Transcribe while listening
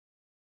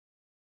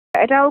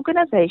at our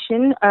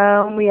organization,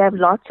 we have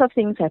lots of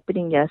things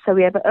happening here. So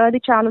we have an early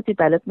childhood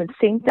development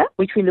center,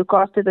 which we look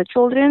after the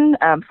children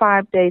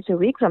 5 days a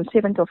week from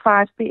 7 to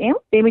 5 p.m.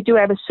 Then we do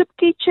have a soup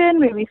kitchen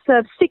where we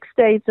serve 6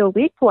 days a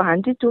week for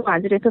 100 to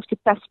 150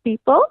 plus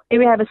people. Then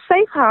we have a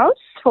safe house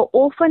for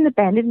orphan,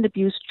 abandoned and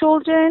abused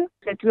children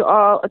that we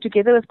are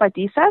together with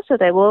Padisa, so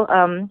they will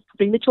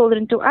bring the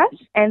children to us.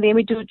 And then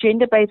we do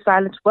gender-based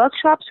violence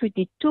workshops. We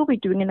did 2. We're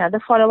doing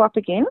another follow-up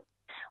again.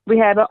 We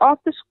have an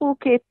after-school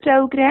care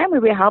program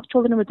where we help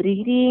children with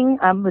reading,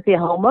 with their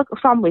homework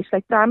from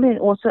Westlake Primary and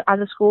also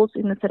other schools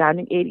in the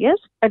surrounding areas.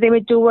 And then we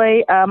do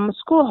a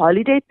school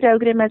holiday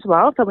program as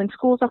well. So when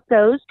schools are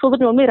closed,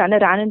 children normally run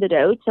around in the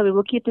road, so we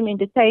will keep them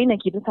entertained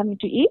and give them something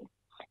to eat.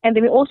 And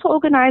then we also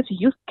organize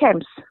youth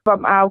camps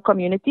from our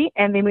community.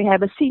 And then we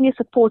have a senior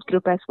support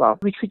group as well,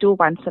 which we do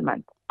once a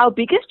month. Our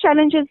biggest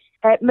challenge is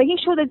making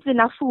sure that there's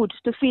enough food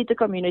to feed the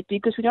community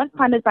because we're not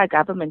funded by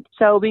government.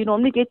 So we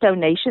normally get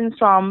donations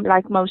from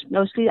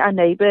mostly our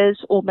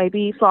neighbors or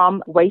maybe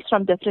from waste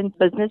from different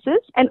businesses.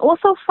 And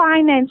also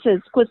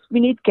finances because we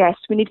need gas,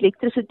 we need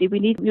electricity, we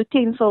need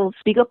utensils,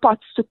 bigger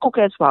pots to cook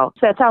as well.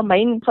 So that's our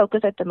main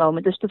focus at the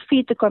moment is to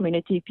feed the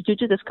community due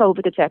to this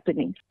COVID that's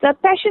happening. The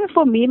passion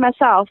for me,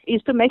 myself,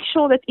 is to make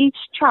sure that each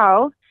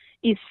child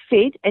is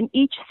fed and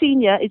each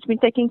senior is been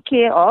taken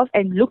care of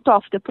and looked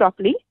after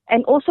properly,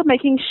 and also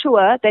making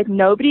sure that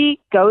nobody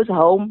goes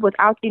home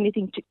without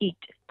anything to eat.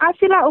 I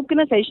feel our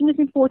organization is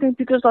important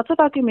because lots of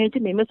our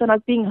community members are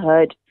not being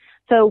heard.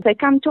 So they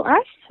come to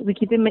us, we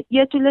give them an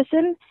ear to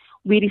listen,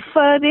 we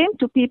refer them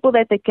to people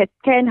that they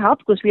can help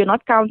because we are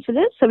not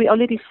counselors, so we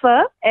only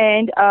refer,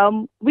 and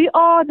we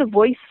are the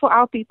voice for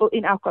our people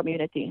in our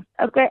community.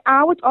 Okay,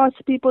 I would ask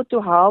people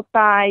to help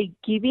by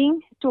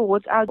giving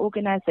towards our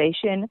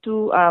organization,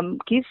 to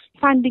give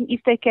funding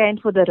if they can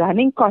for the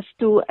running costs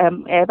to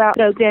have our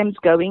programs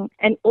going,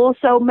 and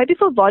also maybe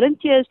for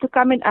volunteers to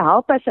come and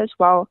help us as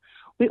well.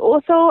 We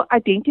also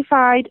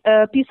identified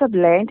a piece of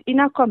land in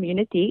our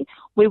community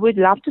where we'd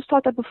love to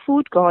start up a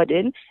food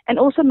garden and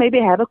also maybe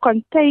have a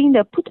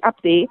container put up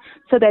there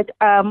so that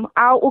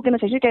our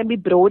organization can be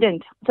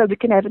broadened, so we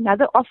can have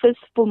another office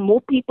for more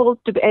people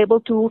to be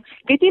able to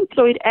get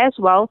employed as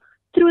well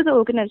through the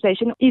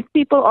organization. If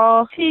people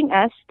are seeing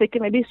us, they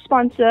can maybe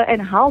sponsor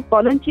and help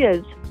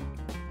volunteers.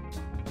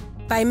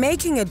 By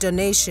making a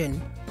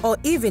donation or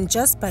even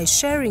just by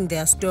sharing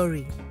their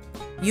story,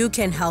 you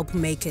can help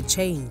make a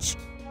change.